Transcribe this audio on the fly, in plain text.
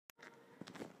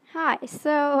Hi,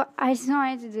 so I just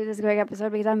wanted to do this quick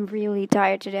episode because I'm really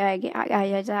tired today. I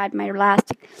just had my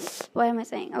last. What am I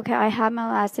saying? Okay, I had my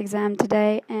last exam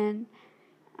today, and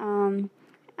um,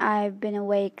 I've been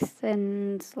awake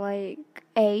since like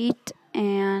 8,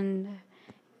 and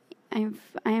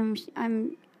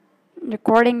I'm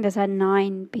recording this at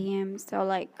 9 p.m. So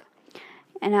like,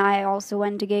 and I also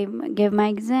went to give my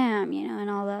exam, and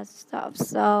all that stuff.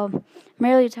 So I'm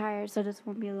really tired, so this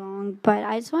won't be long. But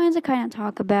I just wanted to kind of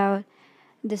talk about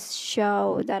this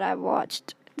show that I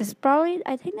watched. I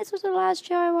think this was the last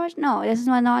show I watched. No, this is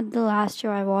not the last show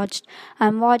I watched.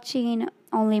 I'm watching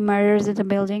Only Murders in the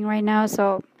Building right now,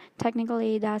 so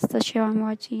technically that's the show I'm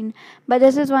watching. But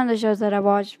this is one of the shows that I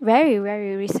watched very,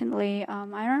 very recently. I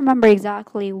don't remember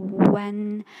exactly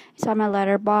when it's on my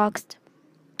letterboxd,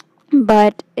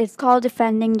 but it's called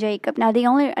Defending Jacob.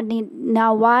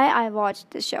 Now why I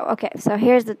watched this show? Okay, so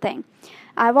here's the thing.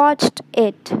 I watched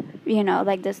It,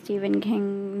 like the Stephen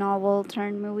King novel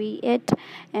turned movie It,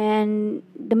 and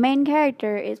the main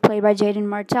character is played by Jaden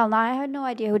Martell. Now I had no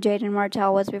idea who Jaden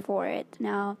Martell was before it.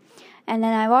 Now, and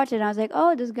then I watched it and I was like,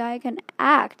 oh, this guy can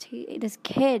act. This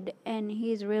kid, and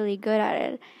he's really good at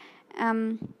it.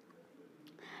 Um,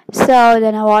 so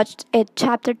then I watched it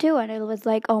chapter 2, and it was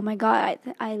like, oh my god,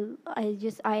 I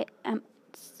am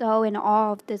so in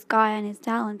awe of this guy and his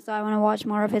talent. So I want to watch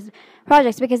more of his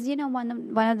projects because one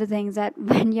of the things that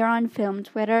when you're on film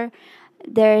Twitter,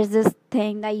 there's this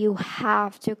thing that you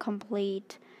have to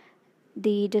complete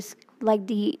the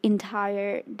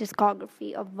entire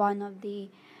discography of one of the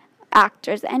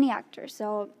actors, any actor.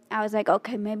 So I was like,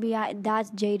 okay,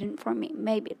 that's Jaden for me,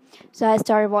 maybe. So I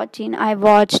started watching.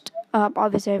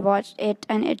 Obviously, I watched It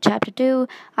and It Chapter 2.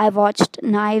 I watched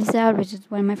Knives Out, which is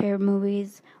one of my favorite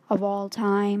movies of all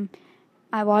time.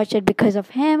 I watched it because of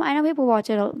him. I know people watch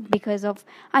it because of,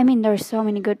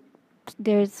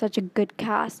 there's such a good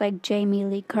cast, like Jamie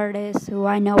Lee Curtis, who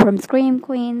I know from Scream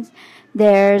Queens.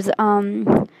 There's,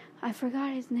 I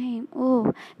forgot his name.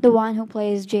 Oh, the one who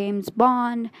plays James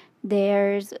Bond.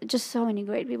 There's just so many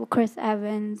great people. Chris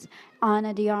Evans,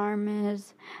 Ana de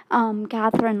Armas,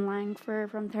 Catherine Langford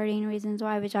from 13 Reasons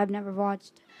Why, which I've never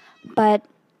watched. But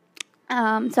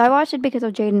so I watched it because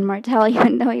of Jaden Martell,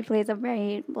 even though he plays a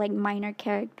very like minor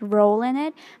character role in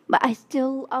it. But I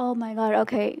still, oh my god,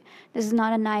 okay, this is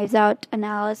not a Knives Out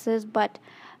analysis, but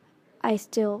I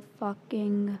still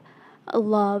fucking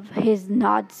love his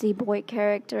Nazi boy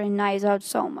character in Knives Out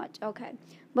so much. Okay,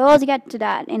 but we'll get to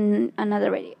that in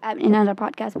another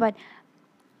podcast. But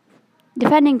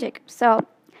defending Jacob. So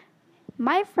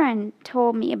my friend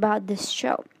told me about this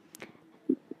show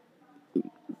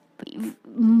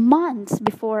months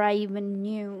before I even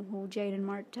knew who Jaden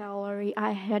Martell or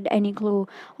I had any clue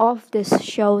of this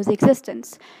show's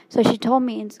existence. So she told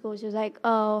me in school, she was like,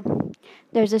 oh,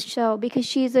 there's a show, because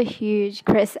she's a huge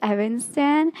Chris Evans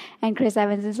fan, and Chris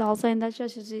Evans is also in that show.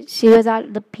 She was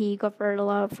at the peak of her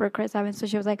love for Chris Evans, so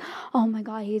she was like, oh my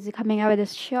god, he's coming out with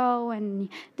this show, and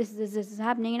this is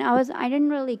happening. And I didn't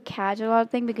really catch a lot of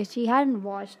things because she hadn't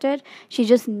watched it. She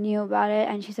just knew about it,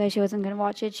 and she said she wasn't going to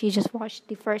watch it. She just watched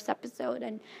the first episode,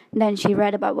 and then she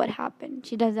read about what happened.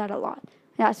 She does that a lot.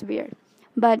 That's weird.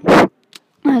 But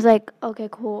I was like, okay,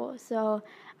 cool. So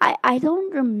I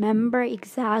don't remember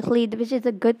exactly, which is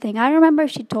a good thing. I remember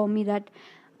she told me that,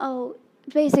 oh,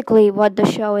 basically what the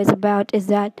show is about is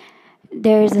that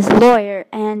there's this lawyer,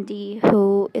 Andy,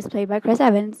 who is played by Chris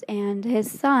Evans, and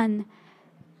his son,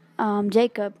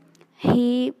 Jacob.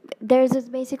 This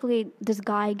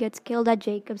guy gets killed at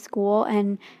Jacob's school,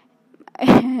 and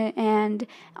and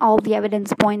all the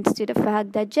evidence points to the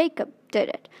fact that Jacob did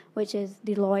it, which is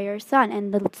the lawyer's son,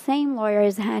 and the same lawyer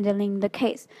is handling the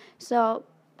case. So,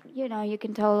 you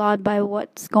can tell a lot by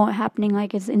what's going happening.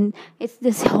 Like it's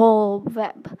this whole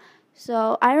web.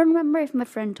 So I don't remember if my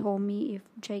friend told me if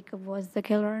Jacob was the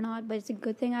killer or not, but it's a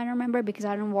good thing I don't remember because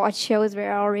I don't watch shows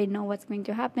where I already know what's going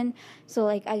to happen. So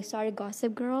like I started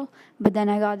Gossip Girl, but then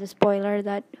I got the spoiler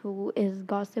that who is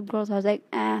Gossip Girl, so I was like,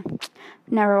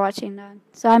 never watching that.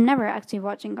 So I'm never actually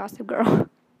watching Gossip Girl.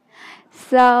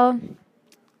 So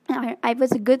it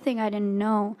was a good thing I didn't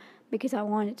know because I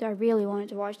really wanted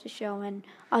to watch the show, and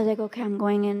I was like, okay, I'm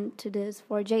going into this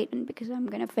for Jaden because I'm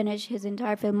gonna finish his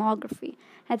entire filmography.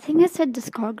 I think I said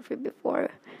discography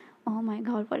before. Oh my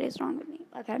god, what is wrong with me?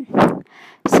 Okay,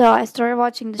 so I started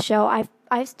watching the show.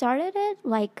 I started it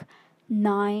like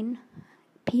 9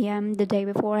 p.m. the day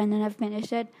before, and then I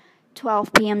finished it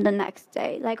 12 p.m. the next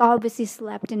day. Like, obviously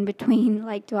slept in between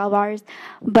like 12 hours,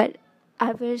 but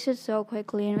I finished it so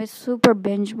quickly, and it was super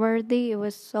binge worthy. It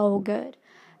was so good.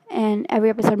 And every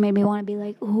episode made me want to be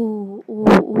like, ooh, ooh,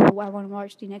 ooh, I want to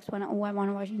watch the next one. Ooh, I want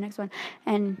to watch the next one.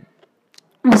 And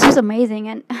It's just amazing.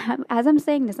 And as I'm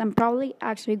saying this, I'm probably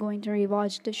actually going to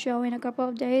rewatch the show in a couple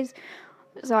of days.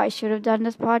 So I should have done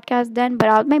this podcast then, but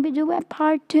I'll maybe do a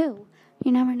part two.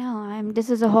 You never know. This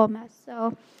is a whole mess.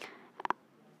 So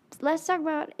let's talk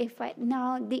about if I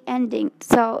now the ending.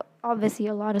 So obviously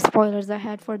a lot of spoilers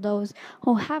ahead for those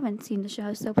who haven't seen the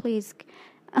show. So please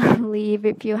leave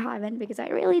if you haven't, because I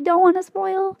really don't want to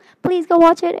spoil. Please go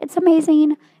watch it. It's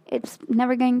amazing. It's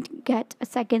never going to get a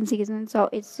second season. So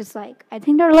it's just like, I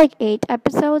think there are like 8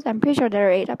 episodes. I'm pretty sure there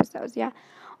are 8 episodes. Yeah,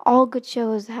 all good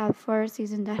shows have first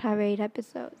season that have 8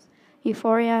 episodes.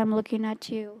 Euphoria, I'm looking at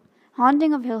you.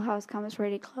 Haunting of Hill House comes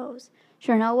pretty close.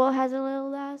 Chernobyl has a little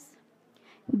less.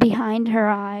 Behind Her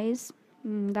Eyes.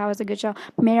 That was a good show.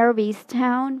 Mayor of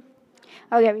Easttown.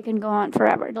 Okay, we can go on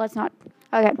forever. Let's not.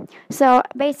 Okay, so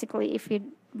basically, if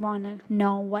you want to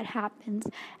know what happens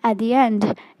at the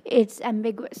end, it's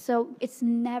ambiguous. So it's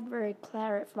never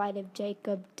clarified if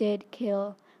Jacob did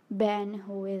kill Ben,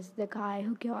 who is the guy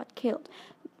who got killed.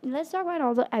 Let's talk about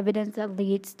all the evidence that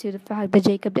leads to the fact that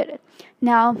Jacob did it.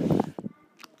 Now,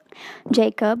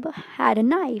 Jacob had a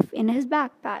knife in his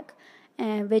backpack,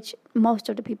 which most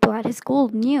of the people at his school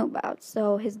knew about.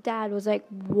 So his dad was like,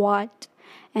 "What?"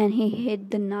 And he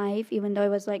hid the knife, even though it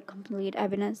was like complete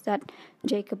evidence that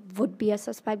Jacob would be a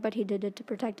suspect, but he did it to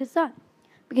protect his son.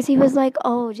 Because he was like,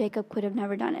 "Oh, Jacob could have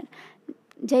never done it."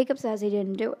 Jacob says he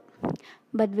didn't do it.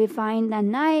 But we find that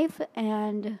knife,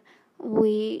 and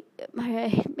we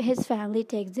his family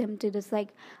takes him to this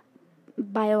like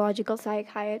biological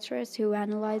psychiatrist who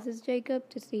analyzes Jacob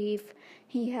to see if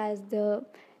he has the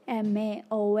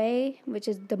MAOA, which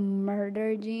is the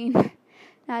murder gene.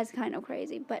 That's kind of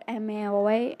crazy, but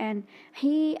MAOA, and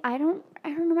I don't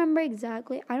remember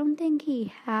exactly. I don't think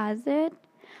he has it,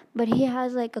 but he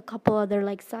has like a couple other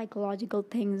like psychological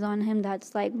things on him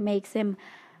that's like makes him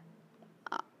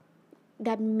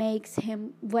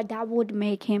what that would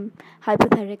make him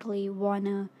hypothetically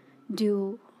wanna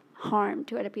do harm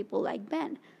to other people like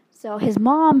Ben. So his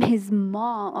mom is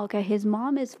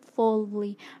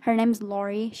fully, her name's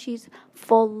Lori. She's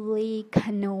fully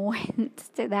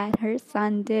convinced that her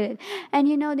son did it. And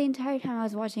the entire time I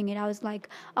was watching it, I was like,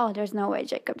 oh, there's no way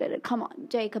Jacob did it. Come on,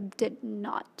 Jacob did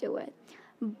not do it.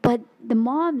 But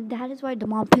that is why the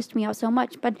mom pissed me off so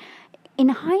much. But in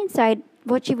hindsight,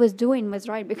 what she was doing was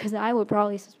right, because I would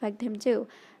probably suspect him too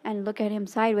and look at him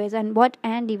sideways. And what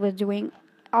Andy was doing,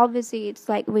 obviously, it's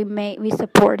like we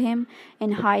support him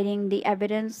in hiding the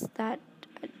evidence that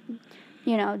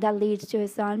that leads to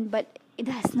his son, but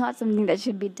that's not something that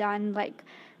should be done. Like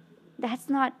that's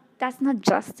not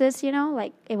justice.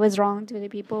 Like it was wrong to the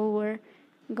people who were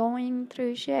going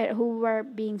through shit, who were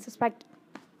being suspected.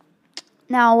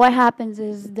 Now, what happens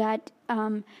is that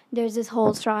there's this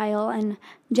whole trial, and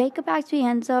Jacob actually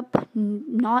ends up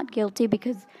not guilty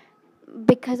because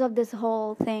of this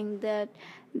whole thing,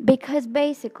 because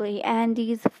basically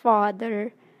Andy's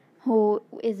father, who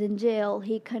is in jail,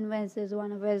 he convinces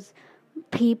one of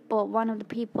the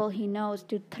people he knows,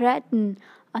 to threaten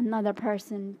another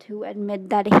person to admit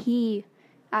that he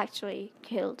actually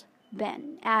killed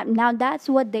Ben. Now that's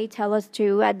what they tell us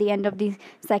too at the end of the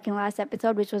second last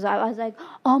episode, which was, I was like,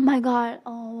 oh my god,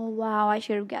 oh wow, I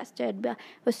should have guessed it, but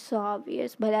it was so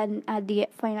obvious. But then at the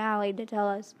finale, they tell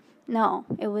us no,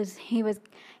 he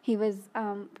was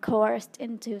coerced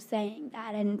into saying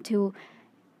that, and into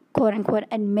quote unquote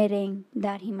admitting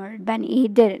that he murdered Benny. He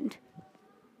didn't.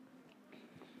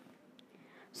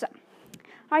 So,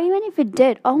 or even if he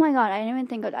did, oh my god, I didn't even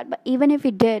think of that. But even if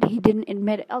he did, he didn't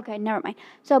admit it. Okay, never mind.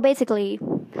 So basically,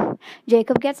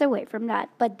 Jacob gets away from that.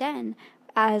 But then,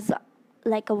 as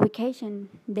like a vacation,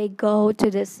 they go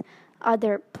to this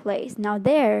other place. Now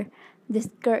there, this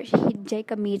girl,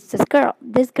 Jacob meets this girl.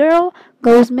 This girl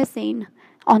goes missing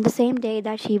on the same day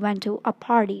that she went to a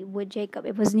party with Jacob.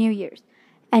 It was New Year's.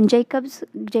 And Jacob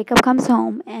comes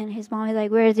home, and his mom is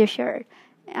like, "Where's your shirt?"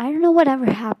 I don't know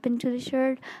whatever happened to the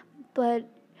shirt, but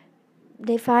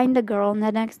they find the girl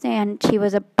the next day, and she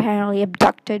was apparently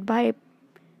abducted by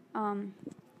um,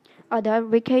 other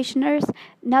vacationers.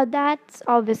 Now that's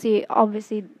obviously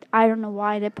I don't know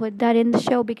why they put that in the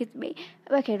show, because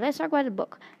okay, let's talk about the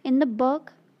book. In the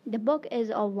book is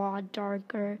a lot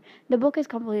darker. The book is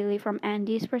completely from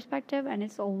Andy's perspective, and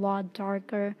it's a lot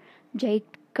darker.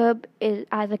 Jacob is,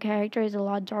 as a character, is a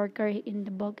lot darker in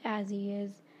the book as he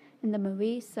is in the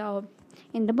movie. So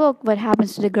in the book, what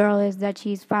happens to the girl is that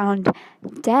she's found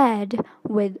dead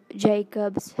with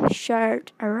Jacob's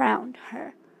shirt around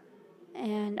her.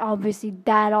 And obviously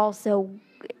that also,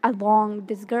 along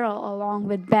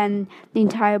with Ben, the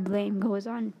entire blame goes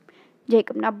on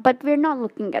Jacob. Now, but we're not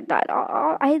looking at that.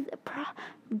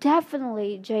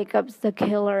 definitely Jacob's the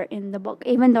killer in the book,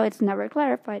 even though it's never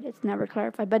clarified. It's never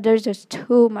clarified, but there's just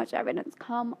too much evidence.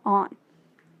 Come on.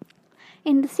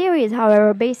 In the series,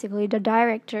 however, basically the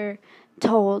director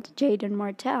told Jaden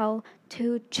Martell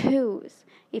to choose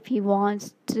if he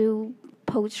wants to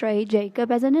portray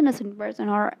Jacob as an innocent person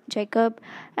or Jacob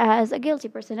as a guilty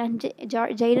person. And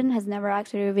Jaden has never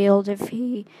actually revealed if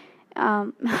he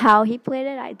how he played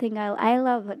it. I think I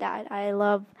love that. I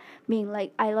love being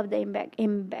like I love the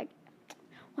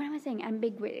what am I saying?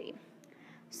 Ambiguity.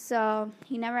 So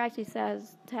he never actually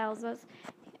tells us,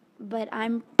 but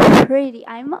I'm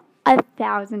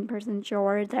 1,000%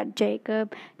 sure that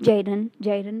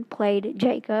Jaden played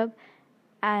Jacob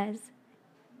as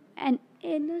an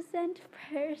innocent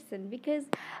person, because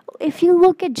if you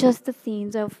look at just the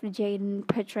scenes of Jaden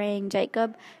portraying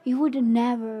Jacob, you would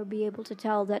never be able to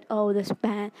tell that, oh, this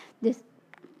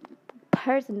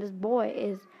person, this boy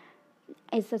is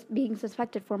being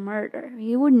suspected for murder.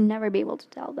 You would never be able to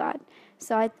tell that.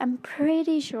 So I'm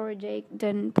pretty sure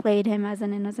Jaden played him as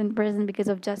an innocent person because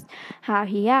of just how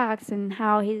he acts and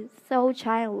how he's so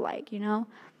childlike, you know.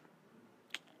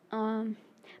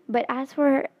 But as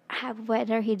for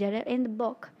whether he did it in the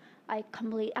book, I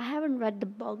haven't read the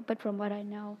book, but from what I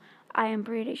know, I am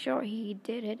pretty sure he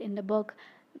did it in the book.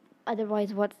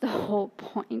 Otherwise, what's the whole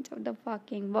point of the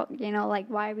fucking book? You know, like,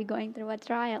 why are we going through a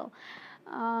trial?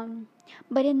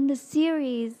 But in the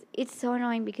series, it's so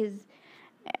annoying because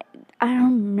I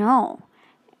don't know.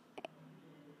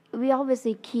 We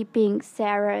obviously keeping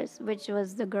Sarah's, which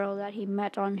was the girl that he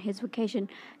met on his vacation,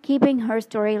 keeping her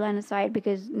storyline aside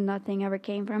because nothing ever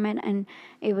came from it, and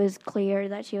it was clear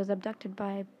that she was abducted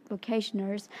by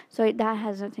vacationers. So that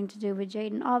has nothing to do with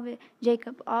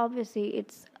Jacob. Obviously,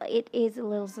 it is a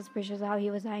little suspicious how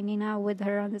he was hanging out with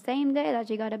her on the same day that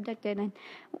she got abducted, and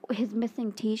his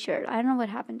missing T-shirt. I don't know what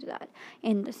happened to that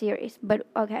in the series, but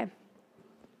okay.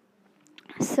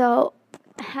 So,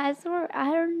 I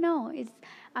don't know.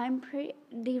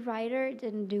 The writer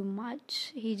didn't do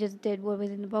much. He just did what was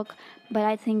in the book.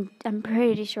 But I'm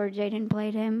pretty sure Jaden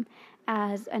played him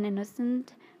as an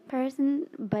innocent person.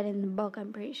 But in the book,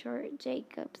 I'm pretty sure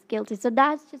Jacob's guilty. So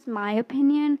that's just my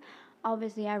opinion.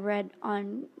 Obviously, I've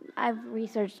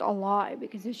researched a lot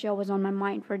because the show was on my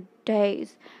mind for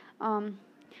days. And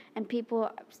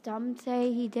some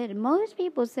say he did it. Most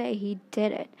people say he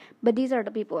did it. But these are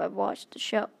the people who have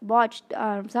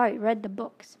read the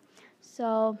books.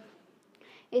 So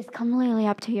it's completely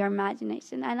up to your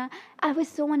imagination. And I was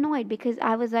so annoyed because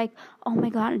I was like, oh my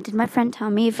God, did my friend tell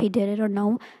me if he did it or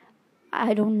no?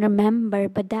 I don't remember,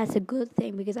 but that's a good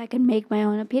thing because I can make my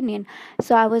own opinion.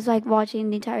 So I was like watching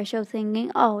the entire show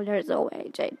thinking, oh, there's no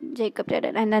way Jacob did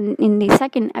it. And then in the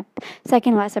second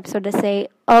last episode, they say,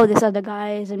 oh, this other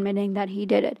guy is admitting that he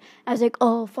did it. I was like,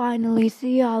 oh, finally,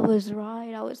 see, I was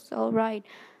right. I was so right.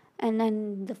 And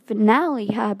then the finale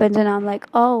happens, and I'm like,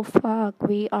 oh, fuck,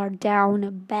 we are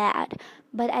down bad.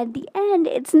 But at the end,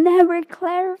 it's never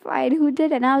clarified who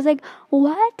did it. And I was like,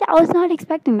 what? I was not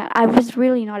expecting that. I was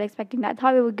really not expecting that. I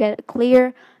thought we would get a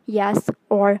clear yes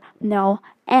or no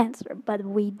answer. But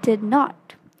we did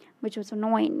not, which was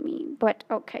annoying me. But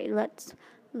okay, let's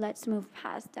move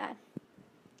past that.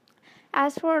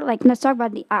 As for, let's talk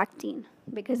about the acting,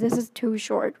 because this is too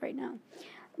short right now.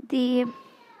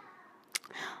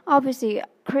 Obviously,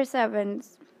 Chris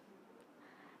Evans,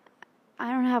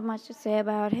 I don't have much to say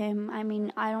about him. I'm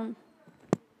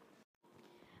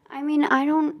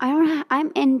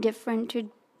indifferent to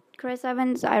Chris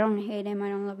Evans. I don't hate him. I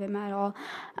don't love him at all.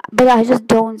 But I just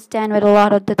don't stand with a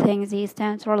lot of the things he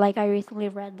stands for. Like, I recently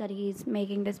read that he's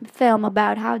making this film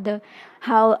about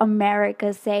how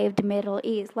America saved Middle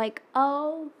East. Like,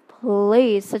 oh,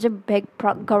 please, such a big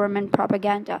government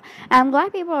propaganda. And I'm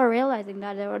glad people are realizing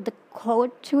that. The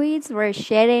quote tweets were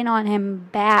shitting on him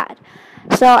bad.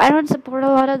 So I don't support a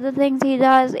lot of the things he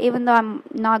does, even though I'm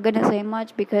not going to say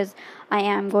much because I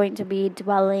am going to be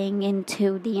dwelling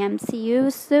into the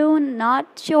MCU soon.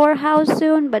 Not sure how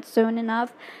soon, but soon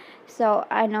enough. So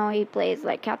I know he plays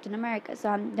like Captain America, so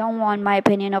I don't want my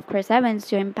opinion of Chris Evans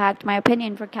to impact my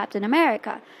opinion for Captain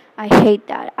America. I hate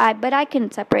that. But I can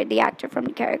separate the actor from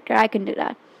the character. I can do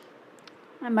that.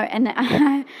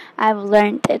 I've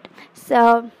learned it.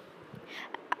 So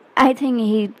I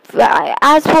think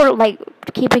as for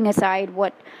keeping aside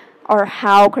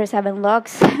how Chris Evans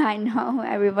looks, I know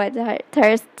everybody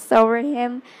thirsts over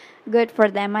him. Good for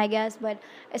them, I guess. But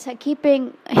it's like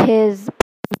keeping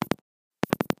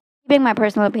my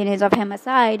personal opinions of him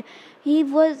aside, he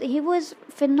was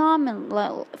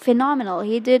phenomenal.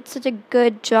 He did such a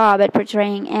good job at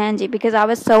portraying Andy because I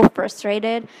was so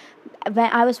frustrated.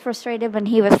 I was frustrated when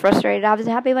he was frustrated. I was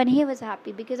happy when he was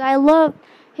happy because I love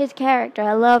his character.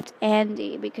 I loved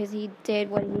Andy because he did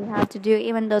what he had to do,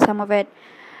 even though some of it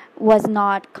was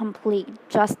not complete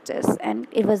justice and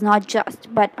it was not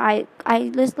just. But I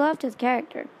just loved his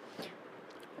character.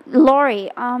 Laurie,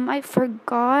 I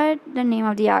forgot the name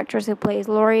of the actress who plays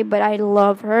Laurie, but I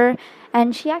love her.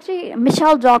 And she actually,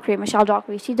 Michelle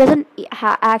Dockery, she doesn't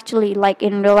actually, like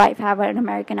in real life, have an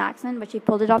American accent, but she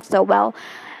pulled it off so well.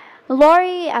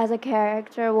 Laurie as a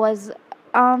character was,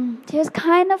 she was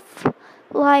kind of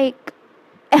like,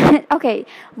 okay,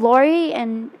 Laurie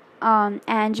and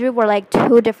Andrew were like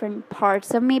two different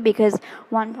parts of me because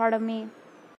one part of me,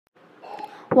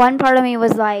 one part of me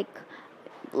was like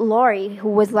Laurie, who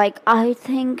was like, I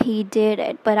think he did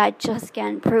it, but I just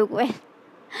can't prove it.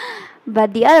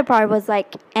 But the other part was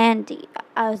like Andy.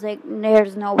 I was like,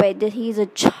 there's no way that he's a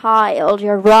child.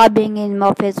 You're robbing him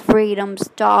of his freedom.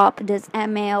 Stop. This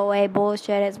MAOA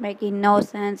bullshit is making no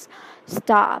sense.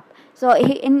 Stop. So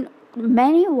in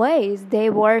many ways, they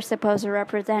were supposed to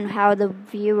represent how the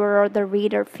viewer or the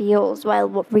reader feels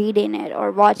while reading it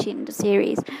or watching the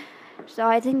series. So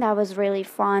I think that was really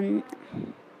fun.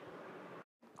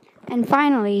 And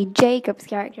finally, Jacob's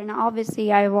character. Now,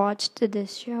 obviously, I watched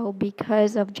this show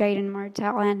because of Jaden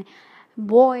Martell, and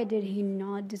boy, did he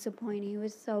not disappoint. He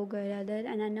was so good at it,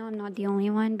 and I know I'm not the only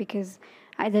one because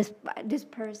this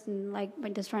person, like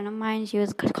this friend of mine, she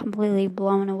was completely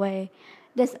blown away.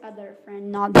 This other friend,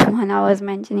 not the one I was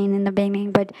mentioning in the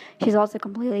beginning, but she's also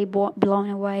completely blown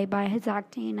away by his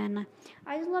acting, and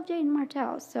I just love Jaden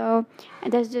Martell. So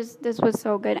and this was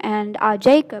so good. And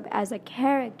Jacob as a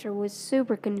character was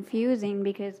super confusing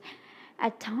because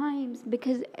at times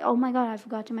because oh my god, I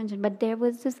forgot to mention, but there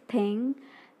was this thing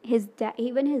his dad,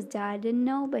 even his dad didn't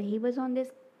know, but he was on this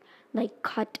like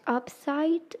cut up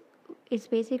site. It's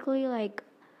basically like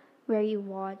where you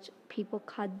watch people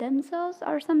cut themselves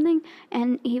or something,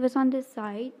 and he was on this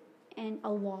site and a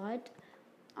lot.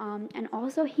 And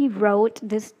also he wrote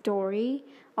this story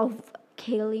of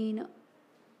killing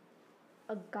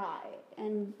a guy,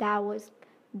 and that was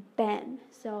Ben.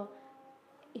 So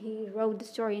he wrote the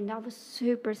story, and that was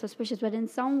super suspicious. But in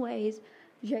some ways,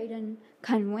 Jaden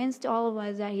convinced all of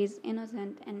us that he's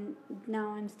innocent, and now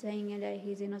I'm saying it that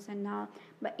he's innocent now.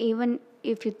 But even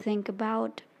if you think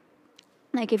about,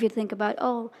 like, if you think about,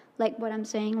 oh, like what I'm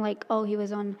saying, like, oh, he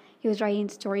was writing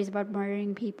stories about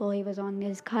murdering people. He was on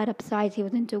his cut up sites. He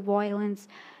was into violence.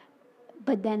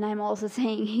 But then I'm also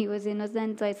saying he was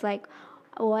innocent. So it's like,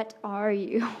 what are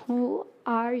you? Who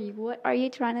are you? What are you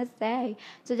trying to say?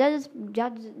 So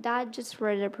that just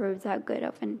further proves how good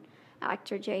of an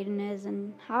actor Jaden is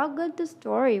and how good the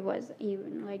story was.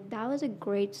 Even like that was a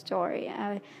great story.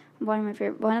 One of my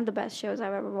favorite, one of the best shows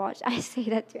I've ever watched. I say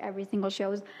that to every single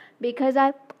shows because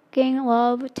I fucking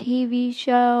love TV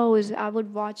shows. I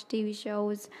would watch TV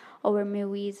shows over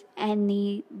movies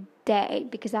any day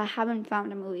because I haven't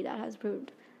found a movie that has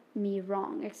proved me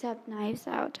wrong except Knives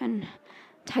Out and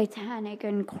Titanic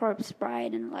and Corpse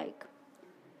Bride and like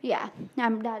yeah,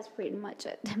 that's pretty much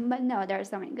it. But no, there are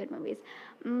so many good movies.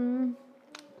 Mm,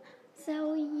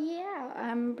 so yeah,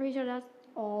 I'm pretty sure that's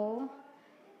all.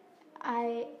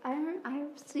 I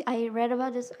read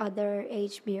about this other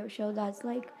HBO show that's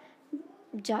like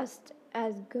just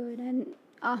as good and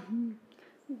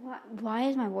why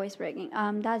is my voice breaking?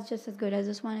 That's just as good as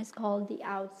this one. It's called The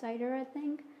Outsider, I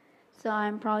think. So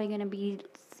I'm probably gonna be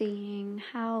seeing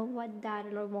how what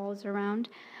that revolves around,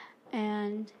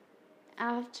 and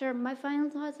after my final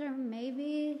thoughts are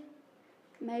maybe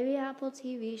Apple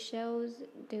TV shows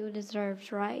do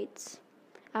deserve rights.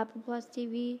 Apple Plus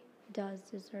TV does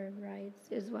deserve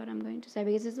rights, is what I'm going to say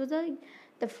because this was like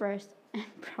the first and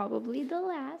probably the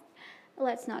last.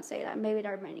 Let's not say that. Maybe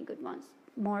there are many good ones,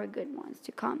 more good ones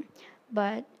to come,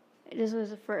 but this was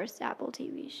the first Apple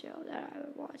TV show that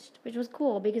I watched, which was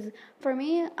cool because for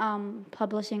me,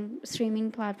 publishing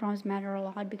streaming platforms matter a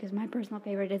lot because my personal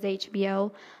favorite is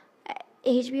HBO.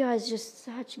 HBO has just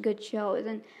such good shows,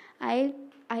 and I,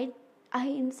 I,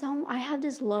 I have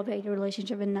this love-hate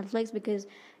relationship with Netflix because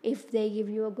if they give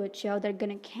you a good show, they're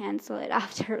gonna cancel it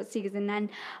after a season, and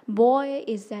boy,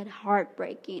 is that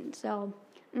heartbreaking. So.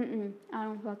 I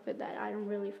don't fuck with that. I don't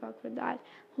really fuck with that.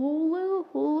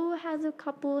 Hulu has a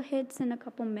couple hits and a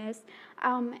couple miss.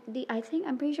 I think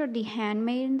I'm pretty sure The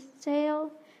Handmaid's Tale,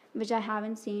 which I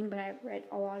haven't seen, but I've read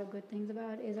a lot of good things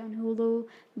about, is on Hulu.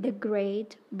 The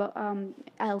Great, but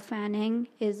Elle Fanning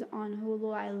is on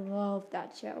Hulu. I love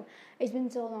that show. It's been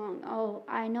so long. Oh,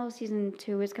 I know season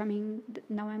 2 is coming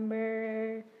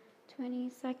November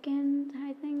 22nd.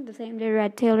 I think the same day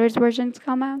Red Taylor's versions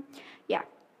come out. Yeah.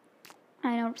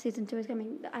 I know season 2 is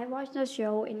coming. I watched the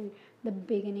show in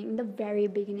the very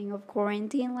beginning of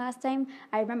quarantine last time.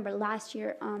 I remember last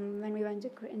year, when we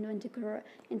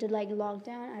into like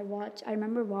lockdown. I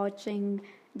remember watching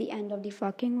The End of the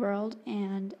Fucking World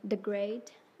and The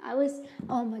Great.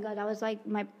 Oh my god, I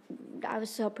was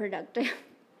so productive.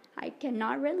 I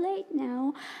cannot relate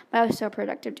now, but I was so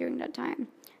productive during that time.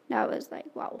 That was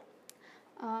like wow.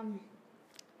 Um,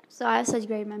 so I have such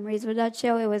great memories with that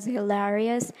show. It was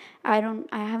hilarious. I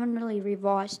haven't really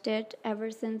rewatched it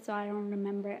ever since, so I don't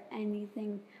remember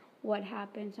anything what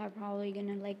happened. So I'm probably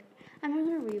gonna I'm not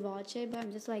gonna rewatch it, but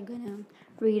I'm just like gonna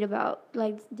read about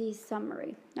like the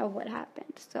summary of what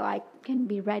happened, so I can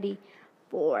be ready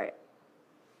for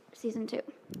season 2.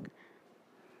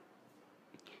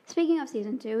 Speaking of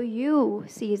season 2,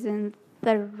 season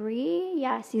 3,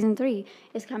 yeah, season 3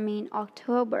 is coming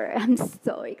October. I'm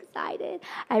so excited.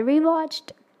 I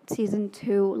rewatched season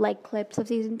 2, like clips of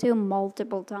season 2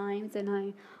 multiple times,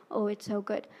 and oh, it's so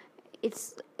good.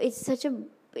 It's such a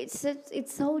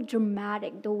it's so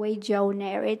dramatic the way Joe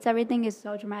narrates everything is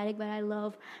so dramatic, but I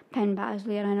love Penn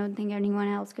Badgley, and I don't think anyone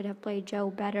else could have played Joe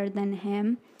better than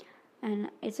him. And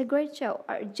it's a great show.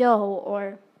 Joe,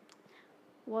 or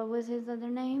what was his other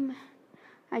name?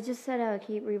 I just said I would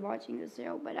keep rewatching the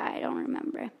show, but I don't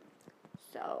remember.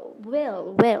 So,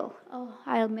 Will. Oh,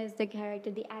 I'll miss the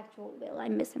character, the actual Will. I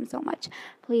miss him so much.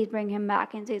 Please bring him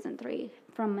back in season 3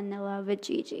 from Manila with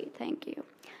Gigi. Thank you.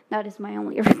 That is my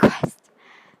only request.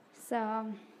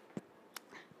 So,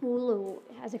 Hulu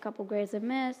has a couple grades I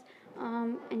missed.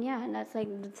 And yeah, that's like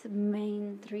the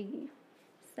main 3.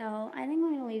 So, I think I'm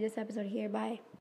going to leave this episode here. Bye.